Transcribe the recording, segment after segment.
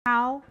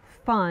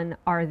fun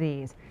are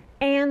these?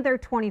 And they're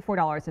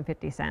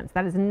 $24.50.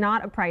 That is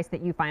not a price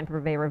that you find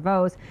for Prive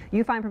Revaux.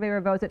 You find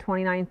Prive Revaux at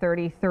 $29,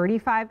 $30,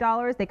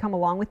 $35. They come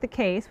along with the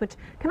case, which,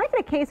 can I get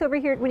a case over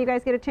here when you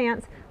guys get a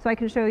chance so I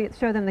can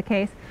show them the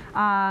case?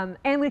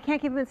 And we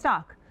can't keep them in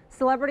stock.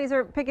 Celebrities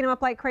are picking them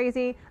up like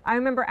crazy. I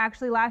remember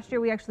actually last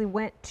year we actually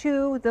went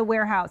to the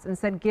warehouse and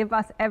said, give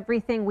us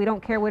everything, we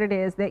don't care what it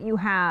is, that you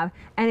have,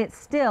 and it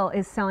still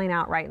is selling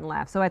out right and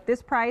left. So at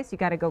this price, you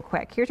got to go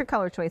quick. Here's your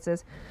color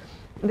choices.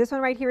 This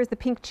one right here is the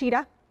pink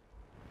cheetah,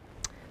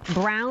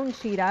 brown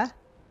cheetah.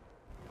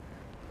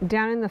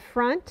 Down in the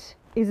front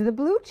is the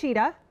blue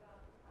cheetah.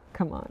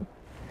 Come on.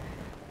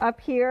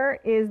 Up here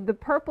is the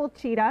purple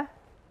cheetah,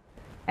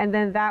 and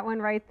then that one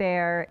right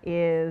there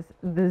is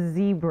the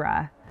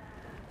zebra.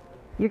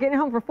 You're getting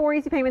home for 4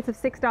 easy payments of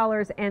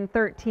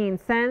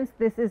 $6.13.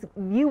 This is,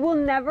 you will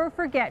never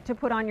forget to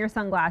put on your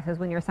sunglasses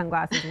when your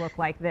sunglasses look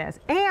like this.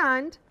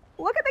 And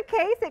look at the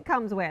case it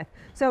comes with.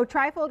 So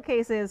trifold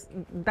cases,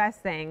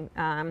 best thing.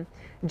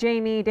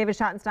 Jamie, David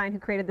Schottenstein, who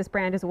created this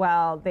brand as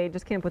well, they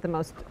just came up with the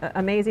most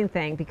amazing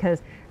thing,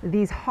 because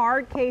these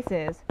hard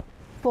cases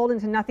fold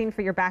into nothing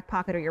for your back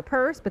pocket or your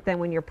purse, but then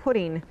when you're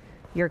putting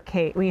your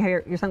case, when you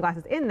have your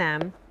sunglasses in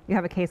them, you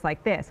have a case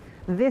like this.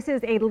 This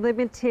is a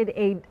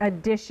limited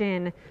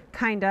edition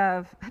kind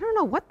of, I don't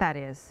know what that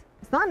is.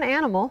 It's not an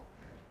animal.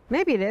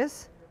 Maybe it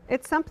is.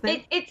 It's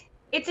something.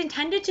 It's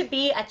intended to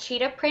be a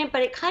cheetah print,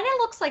 but it kind of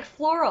looks like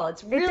floral.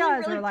 It's really,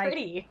 really like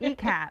pretty.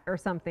 E-cat or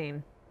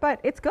something. But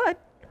it's good.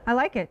 I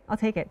like it. I'll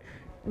take it.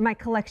 My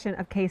collection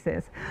of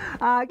cases.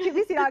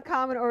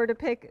 QVC.com in order to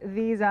pick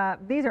these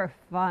up. These are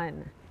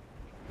fun.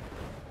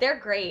 They're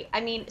great.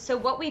 I mean, so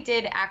what we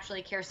did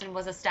actually, Kirsten,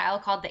 was a style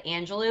called the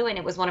Angelou, and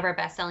it was one of our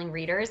best-selling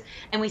readers.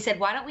 And we said,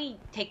 why don't we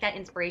take that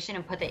inspiration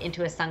and put it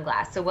into a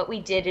sunglass? So what we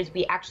did is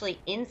we actually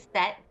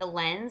inset the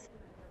lens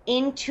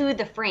into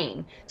the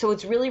frame. So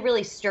it's really,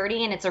 really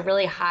sturdy, and it's a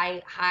really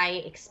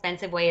high,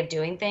 expensive way of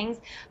doing things.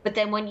 But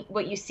then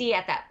what you see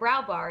at that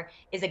brow bar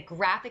is a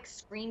graphic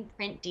screen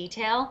print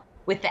detail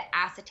with the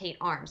acetate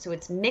arm. So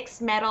it's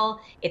mixed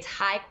metal, it's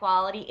high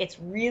quality,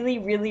 it's really,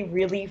 really,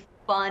 really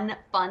fun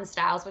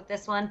styles with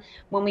this one.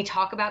 When we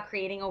talk about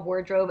creating a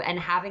wardrobe and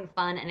having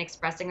fun and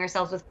expressing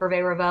ourselves with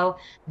Prive Revaux,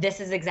 this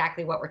is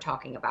exactly what we're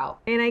talking about.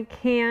 And I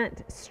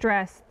can't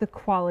stress the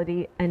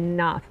quality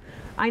enough.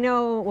 I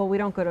know, well, we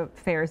don't go to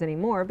fairs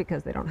anymore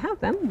because they don't have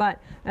them, but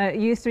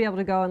you used to be able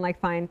to go and like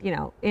find, you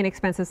know,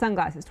 inexpensive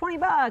sunglasses, 20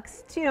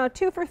 bucks, you know,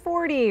 2 for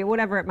 40,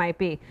 whatever it might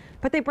be.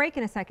 But they break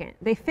in a second.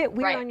 They fit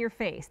weird on your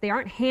face. They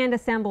aren't hand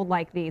assembled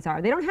like these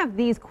are. They don't have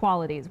these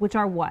qualities, which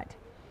are what?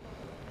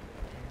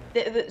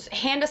 The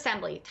hand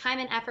assembly, time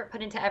and effort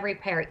put into every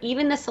pair.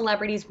 Even the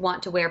celebrities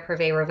want to wear Prive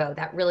Revaux.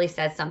 That really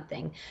says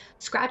something.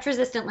 Scratch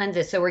resistant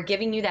lenses. So we're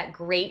giving you that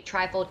great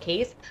trifold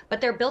case, but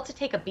they're built to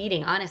take a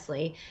beating,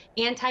 honestly.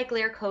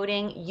 Anti-glare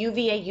coating,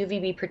 UVA,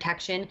 UVB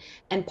protection,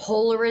 and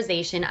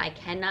polarization, I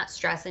cannot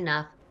stress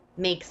enough,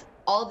 makes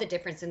all the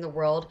difference in the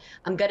world.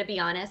 I'm going to be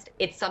honest.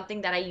 It's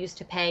something that I used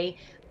to pay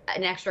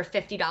an extra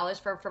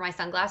 $50 for my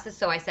sunglasses,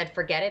 so I said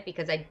forget it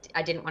because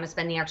I didn't want to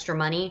spend the extra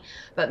money.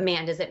 But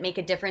man, does it make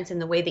a difference in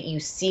the way that you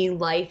see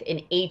life in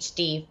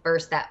HD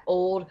versus that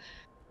old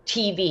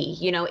TV.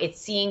 You know, it's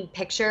seeing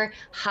picture,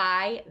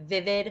 high,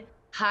 vivid,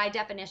 high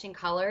definition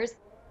colors,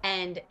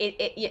 and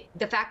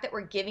the fact that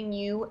we're giving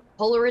you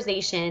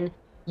polarization,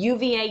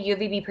 UVA,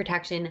 UVB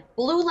protection,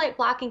 blue light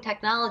blocking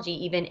technology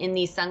even in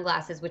these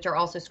sunglasses, which are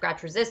also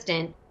scratch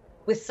resistant,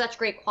 with such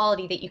great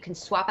quality that you can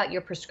swap out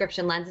your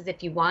prescription lenses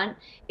if you want,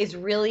 is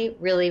really,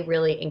 really,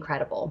 really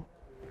incredible.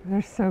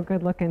 They're so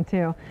good looking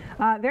too.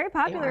 Very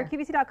popular.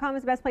 QVC.com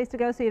is the best place to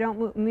go so you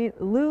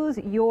don't lose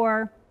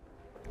your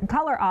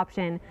color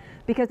option,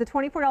 because the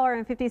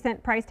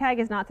 $24.50 price tag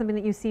is not something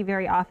that you see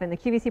very often. The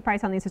QVC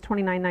price on these is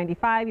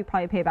 $29.95. You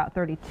probably pay about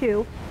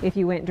 $32 if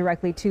you went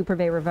directly to Prive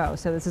Revaux.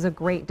 So this is a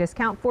great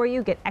discount for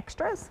you. Get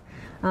extras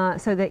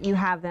so that you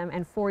have them,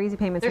 and 4 easy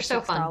payments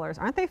of $6. Fun.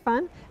 Aren't they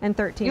fun? And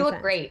 13 You look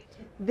cents. great.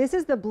 This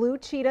is the blue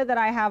cheetah that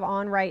I have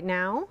on right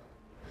now.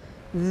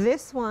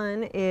 This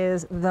one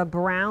is the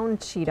brown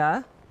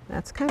cheetah.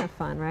 That's kind of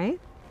fun, right?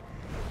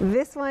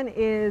 This one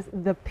is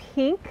the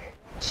pink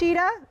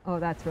cheetah. Oh,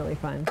 that's really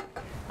fun.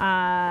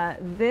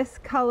 This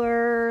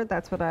color,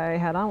 that's what I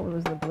had on. What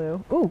was the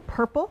blue? Ooh,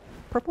 purple.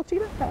 Purple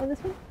cheetah? That one, this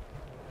one?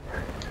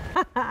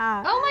 Oh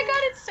my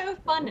God, it's so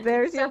fun.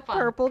 There's your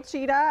purple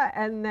cheetah,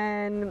 and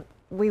then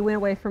we went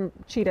away from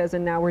cheetahs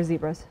and now we're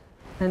zebras.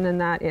 And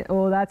then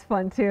oh, that's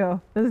fun too.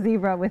 The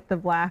zebra with the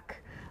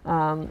black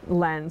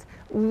lens.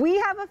 We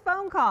have a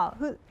phone call.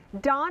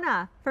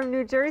 Donna from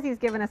New Jersey's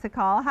given us a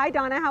call. Hi,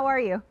 Donna. How are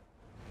you?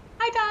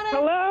 Hi, Donna.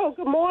 Hello.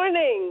 Good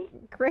morning.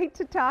 Great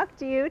to talk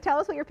to you. Tell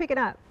us what you're picking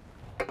up.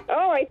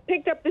 Oh, I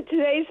picked up the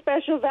Today's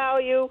Special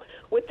Value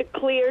with the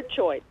clear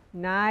choice.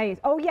 Nice.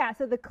 Oh, yeah.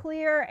 So the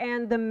clear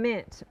and the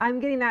mint. I'm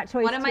getting that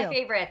choice One of my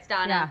favorites,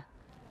 Donna.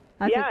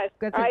 Yeah.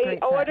 Yes. I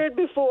ordered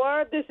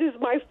before. This is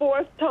my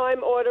 4th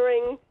time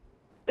ordering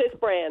this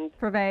brand.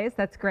 Prive's.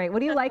 That's great. What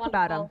do you like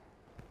about them?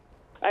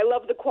 I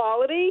love the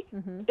quality.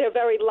 They're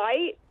very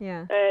light.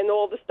 Yeah. And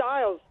all the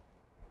styles.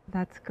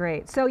 That's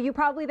great. So you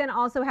probably then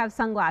also have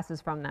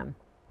sunglasses from them.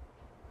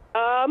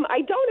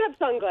 I don't have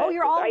sunglasses. Oh,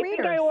 you're all I readers.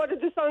 think I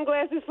ordered the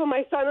sunglasses for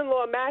my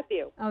son-in-law,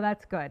 Matthew. Oh,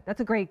 that's good.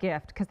 That's a great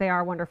gift because they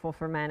are wonderful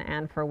for men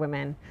and for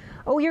women.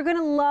 Oh, you're going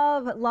to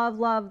love, love,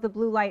 love the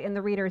blue light in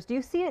the readers. Do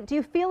you see it? Do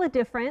you feel a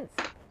difference?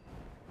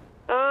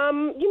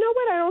 You know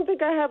what? I don't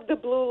think I have the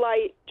blue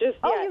light just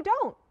yet. Oh, you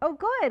don't? Oh,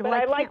 good. But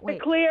well, I like the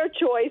clear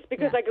choice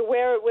because I can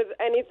wear it with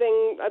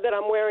anything that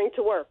I'm wearing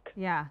to work.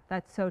 Yeah,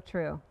 that's so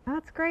true.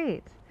 That's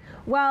great.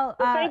 Well,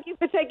 thank you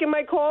for taking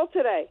my call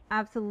today.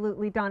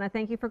 Absolutely, Donna.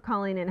 Thank you for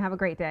calling in. Have a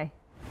great day.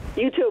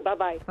 You too.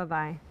 Bye-bye.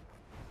 Bye-bye.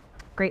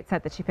 Great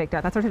set that she picked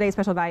up. That's our today's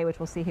special value, which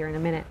we'll see here in a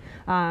minute.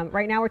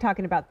 Right now we're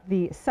talking about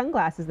the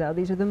sunglasses, though.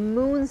 These are the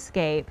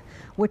Moonscape,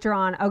 which are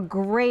on a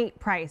great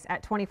price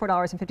at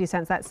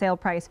 $24.50. That sale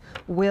price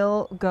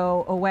will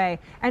go away.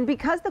 And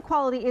because the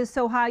quality is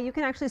so high, you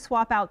can actually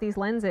swap out these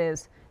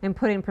lenses and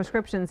put in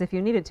prescriptions if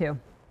you needed to.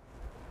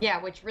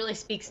 Yeah, which really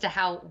speaks to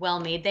how well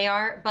made they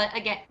are. But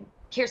again,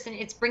 Kirsten,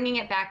 it's bringing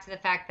it back to the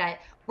fact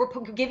that we're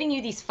giving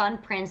you these fun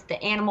prints,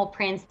 the animal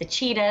prints, the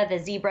cheetah, the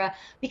zebra,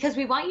 because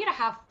we want you to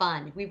have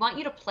fun. We want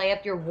you to play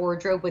up your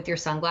wardrobe with your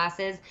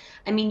sunglasses.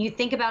 I mean, you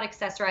think about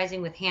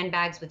accessorizing with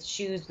handbags, with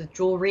shoes, with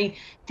jewelry.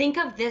 Think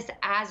of this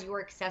as your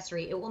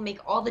accessory. It will make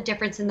all the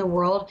difference in the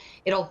world.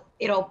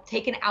 It'll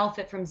take an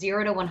outfit from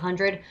 0 to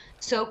 100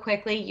 so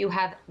quickly, you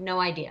have no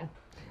idea.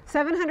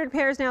 700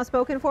 pairs now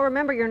spoken for.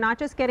 Remember, you're not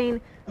just getting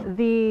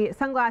the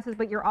sunglasses,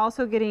 but you're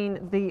also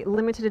getting the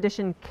limited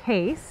edition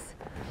case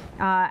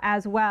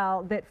as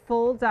well that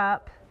folds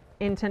up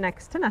into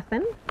next to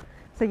nothing.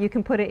 So you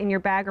can put it in your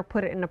bag or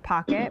put it in a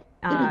pocket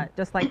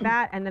just like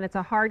that. And then it's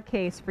a hard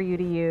case for you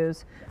to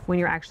use when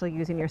you're actually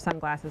using your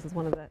sunglasses. Is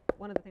one of the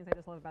things I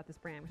just love about this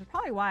brand, which is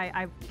probably why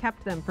I've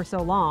kept them for so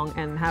long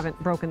and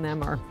haven't broken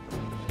them or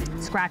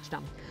scratched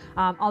them.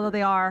 Although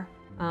they are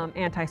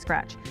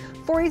anti-scratch.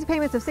 4 easy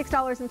payments of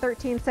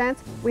 $6.13.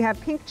 We have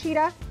pink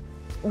cheetah,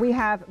 we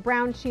have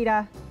brown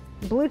cheetah,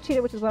 blue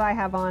cheetah, which is what I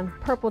have on,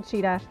 purple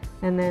cheetah,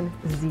 and then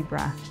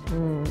zebra.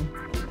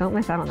 Don't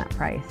miss out on that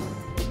price.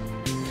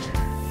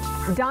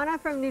 Donna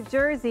from New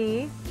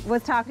Jersey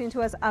was talking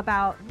to us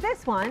about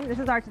this one. This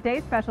is our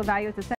today's special value. It's a